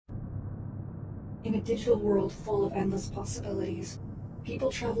In a digital world full of endless possibilities,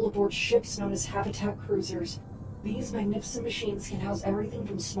 people travel aboard ships known as habitat cruisers. These magnificent machines can house everything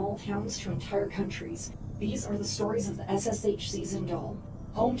from small towns to entire countries. These are the stories of the SSH Season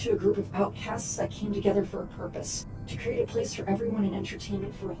home to a group of outcasts that came together for a purpose, to create a place for everyone and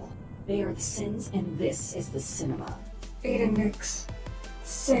entertainment for all. They are the Sins, and this is the Synema. Beta Nix,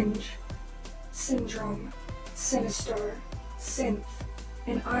 Singe, Syndrome, Sinister, Synth,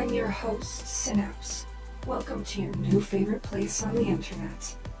 and I'm your host, Synapse. Welcome to your new favorite place on the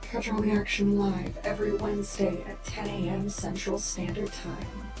internet. Catch all the action live every Wednesday at 10 a.m. Central Standard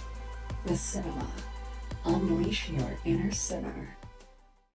Time. The Synema. Unleash your inner sinner.